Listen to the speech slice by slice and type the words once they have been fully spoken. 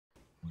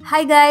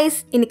Hi guys,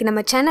 இன்னைக்கு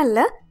நம்ம சேனல்ல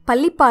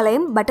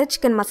பள்ளிப்பாளையம் பட்டர்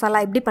சிக்கன் மசாலா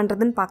எப்படி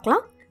பண்றதுன்னு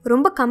பார்க்கலாம்.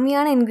 ரொம்ப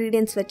கம்மியான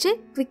ingredients வச்சு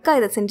குவிக்கா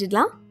இத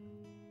செஞ்சிடலாம்.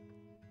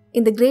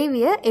 இந்த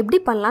கிரேவியை எப்படி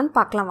பண்ணலாம்னு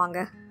பார்க்கலாம்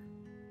வாங்க.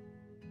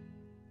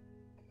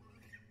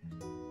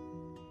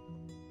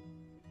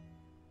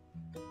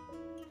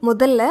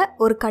 முதல்ல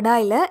ஒரு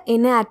கடாயில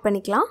எண்ணெய் ஆட்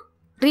பண்ணிக்கலாம்.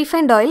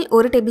 Refined oil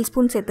 1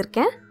 tablespoon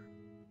சேர்த்திருக்கேன்.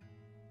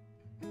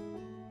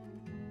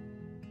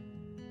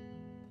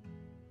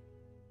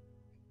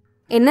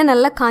 எண்ணெய்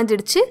நல்லா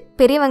காஞ்சிடுச்சு.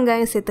 பெரிய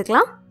வெங்காயம்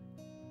சேர்த்துக்கலாம்.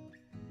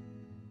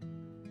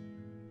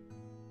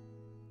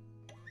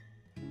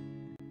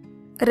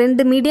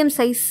 ரெண்டு மீடியம்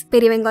சைஸ்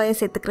பெரிய வெங்காயம்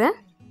சேர்த்துக்கிறேன்.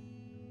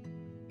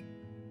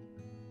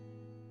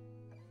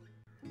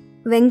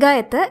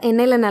 வெங்காயத்தை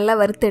எண்ணெயில் நல்லா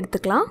வறுத்து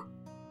எடுத்துக்கலாம்.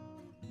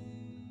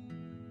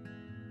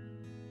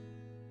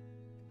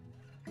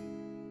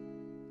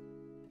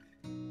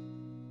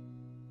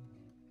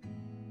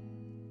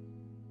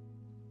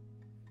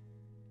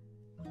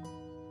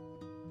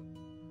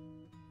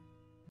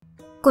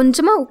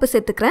 கொஞ்சமா உப்பு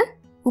சேர்த்துக்கிறேன்.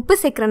 உப்பு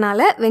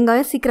சேர்க்கறனால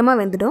வெங்காயம் சீக்கிரமா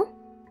வெந்துடும்.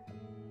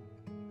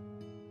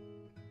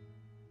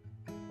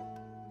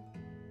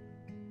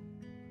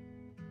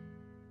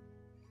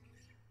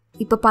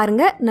 இப்போ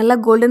பாருங்க, நல்லா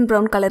கோல்டன்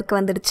ப்ரௌன் கலருக்கு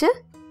வந்துடுச்சு.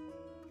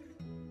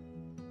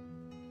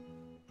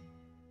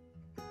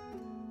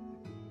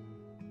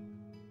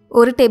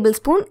 ஒரு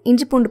டேபிள்ஸ்பூன்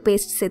இஞ்சி பூண்டு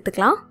பேஸ்ட்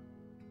சேர்த்துக்கலாம்.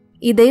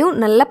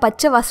 இதையும் நல்லா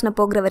பச்சை வாசனை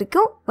போகிற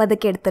வரைக்கும்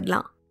வதக்கி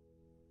எடுத்துடலாம்.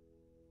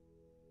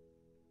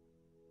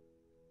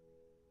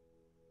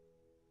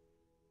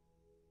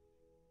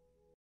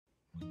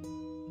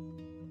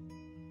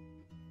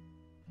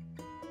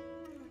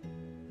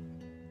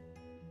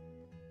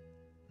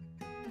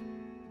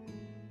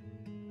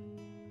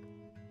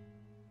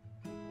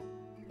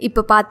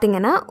 இப்போ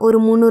பார்த்தீங்கன்னா ஒரு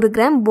 300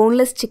 கிராம்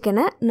போன்லெஸ்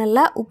சிக்கனை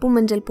நல்லா உப்பு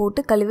மஞ்சள்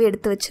போட்டு கழுவி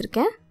எடுத்து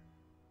வச்சுருக்கேன்.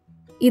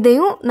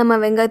 இதையும் நம்ம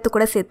வெங்காயத்து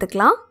கூட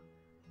சேர்த்துக்கலாம்.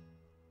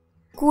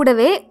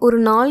 கூடவே ஒரு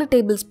 4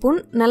 டேபிள்ஸ்பூன்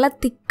நல்லா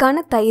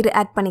திக்கான தயிர்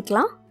ஆட்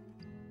பண்ணிக்கலாம்.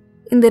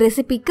 இந்த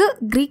ரெசிபிக்கு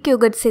க்ரீக்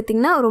யோகர்ட்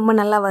சேர்த்திங்கன்னா ரொம்ப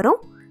நல்லா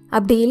வரும்.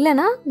 அப்படி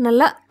இல்லைன்னா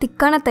நல்லா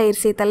திக்கான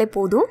தயிர் சேர்த்தாலே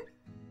போதும்.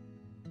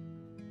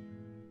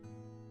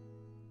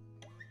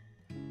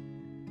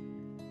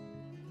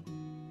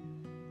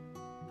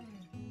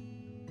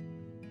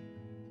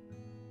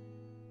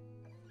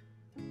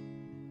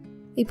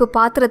 இப்போ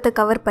பாத்திரத்தை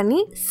கவர் பண்ணி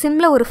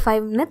சிம்ல ஒரு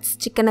 5 மினிட்ஸ்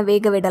சிக்கனை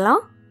வேக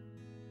விடலாம்.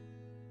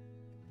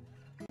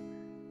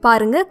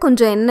 பாருங்க,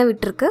 கொஞ்சம் எண்ணெய்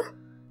விட்டுருக்கு.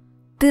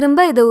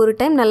 திரும்ப இதை ஒரு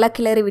டைம் நல்லா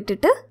கிளறி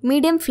விட்டுட்டு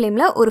மீடியம்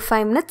ஃப்ளேம்ல ஒரு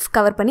 5 மினிட்ஸ்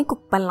கவர் பண்ணி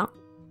குக் பண்ணலாம்.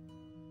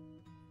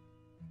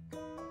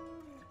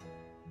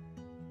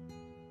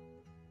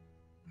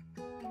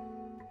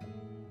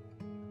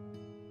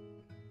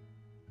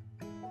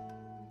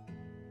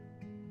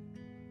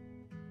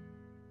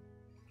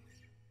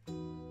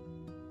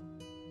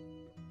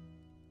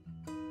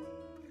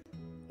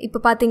 இப்போ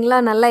பார்த்தீங்களா,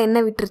 நல்லா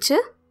எண்ணெய் விட்டுருச்சு.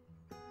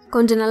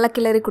 கொஞ்சம் நல்லா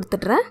கிளறி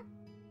கொடுத்துட்றேன்.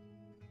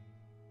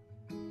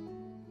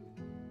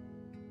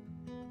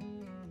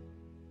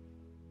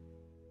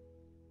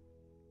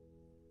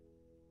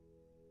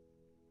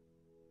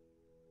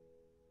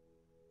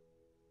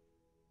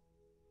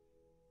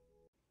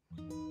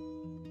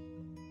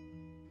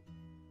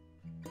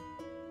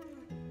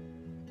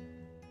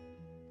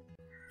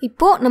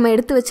 இப்போ நம்ம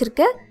எடுத்து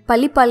வச்சிருக்க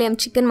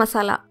பள்ளிப்பாளையம் சிக்கன்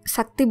மசாலா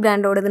சக்தி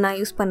பிராண்டோடது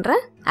நான் யூஸ்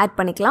பண்ணுறேன். ஆட்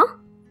பண்ணிக்கலாம்.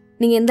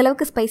 நீங்கள் எந்த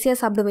அளவுக்கு ஸ்பைசியாக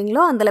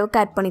சாப்பிடுவீங்களோ அந்த அளவுக்கு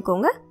ஆட்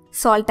பண்ணிக்கோங்க.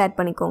 சால்ட் ஆட்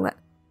பண்ணிக்கோங்க.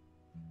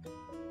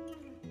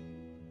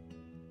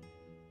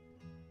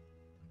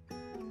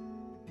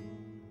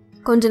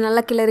 கொஞ்சம்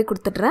நல்லா கிளறி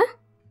கொடுத்துட்றேன்.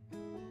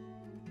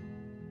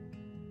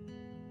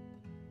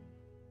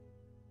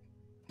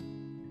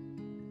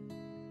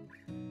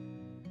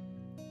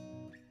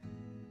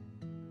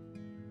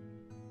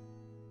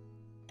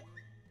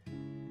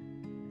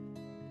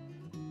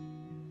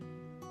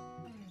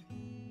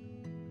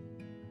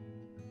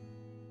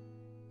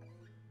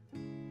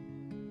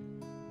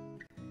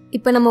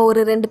 இப்போ நம்ம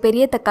ஒரு 2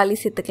 பெரிய தக்காளி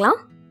சேர்த்துக்கலாம்.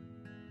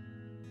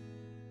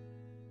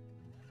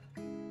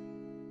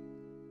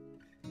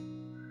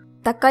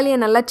 தக்காளியை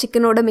நல்லா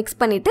சிக்கனோட மிக்ஸ்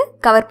பண்ணிட்டு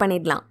கவர்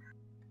பண்ணிடலாம்.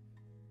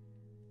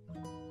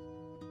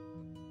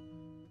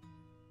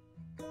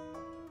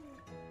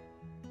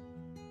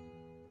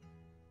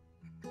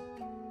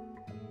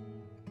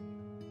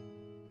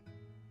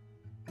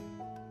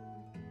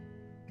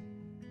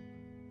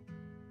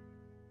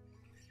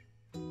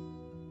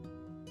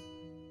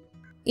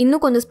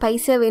 இன்னும் கொஞ்சம்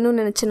ஸ்பைஸியாக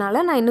வேணும்னு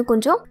நினச்சனால நான் இன்னும்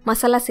கொஞ்சம்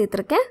மசாலா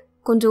சேர்த்துருக்கேன்.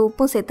 கொஞ்சம்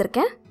உப்பும்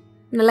சேர்த்துருக்கேன்.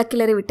 நல்லா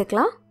கிளறி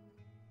விட்டுக்கலாம்.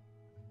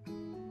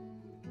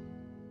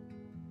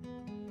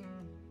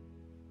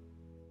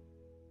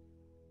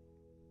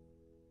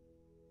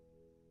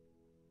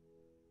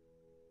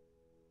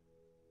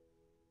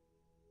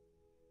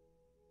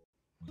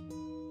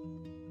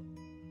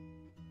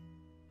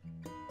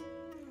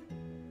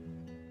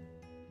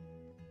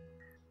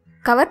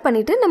 கவர்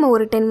பண்ணிவிட்டு நம்ம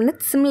ஒரு 10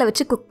 மினிட்ஸ் சிம்மில்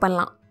வச்சு குக்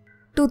பண்ணலாம்.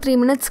 2-3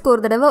 மினிட்ஸ்க்கு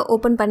ஒரு தடவை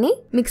ஓப்பன் பண்ணி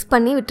மிக்ஸ்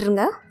பண்ணி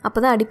விட்டுருங்க. அப்போ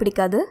தான் அடி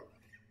பிடிக்காது.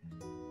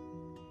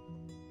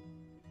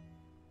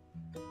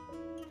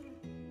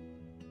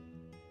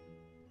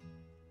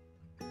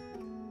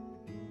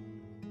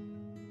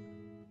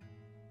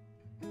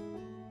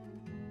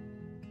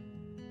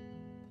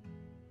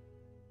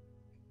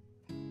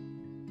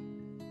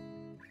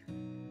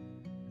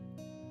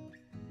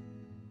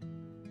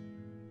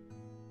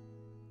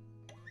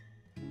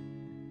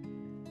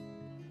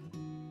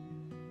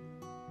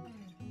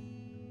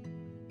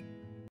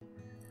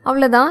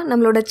 அவ்வளோதான்,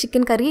 நம்மளோட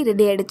சிக்கன் கறி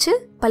ரெடி ஆகிடுச்சு.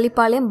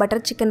 Pallipalayam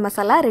butter chicken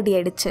masala ready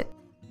ஆகிடுச்சு.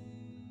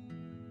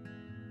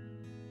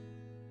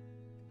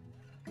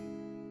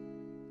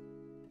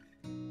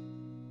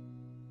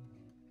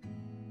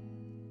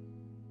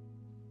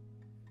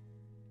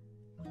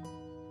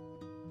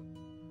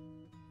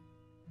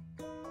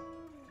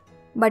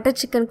 பட்டர்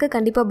சிக்கனுக்கு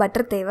கண்டிப்பாக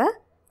பட்டர் தேவை.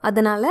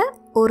 அதனால்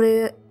ஒரு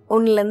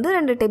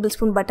 1-2 டேபிள்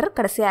ஸ்பூன் பட்டர்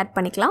கடைசியாக ஆட்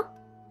பண்ணிக்கலாம்.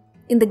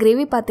 இந்த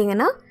கிரேவி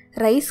பார்த்திங்கன்னா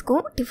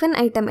ரைஸ்க்கும் டிஃபன்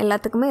ஐட்டம்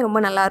எல்லாத்துக்குமே ரொம்ப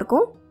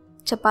நல்லாயிருக்கும்.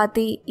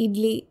 சப்பாத்தி,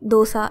 இட்லி,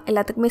 தோசை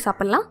எல்லாத்துக்குமே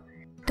சாப்பிட்லாம்.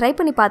 ட்ரை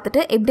பண்ணி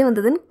பார்த்துட்டு எப்படி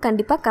வந்ததுன்னு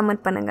கண்டிப்பாக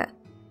கமெண்ட் பண்ணுங்கள்.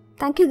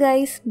 தேங்க்யூ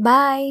கைஸ்,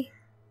 பாய்.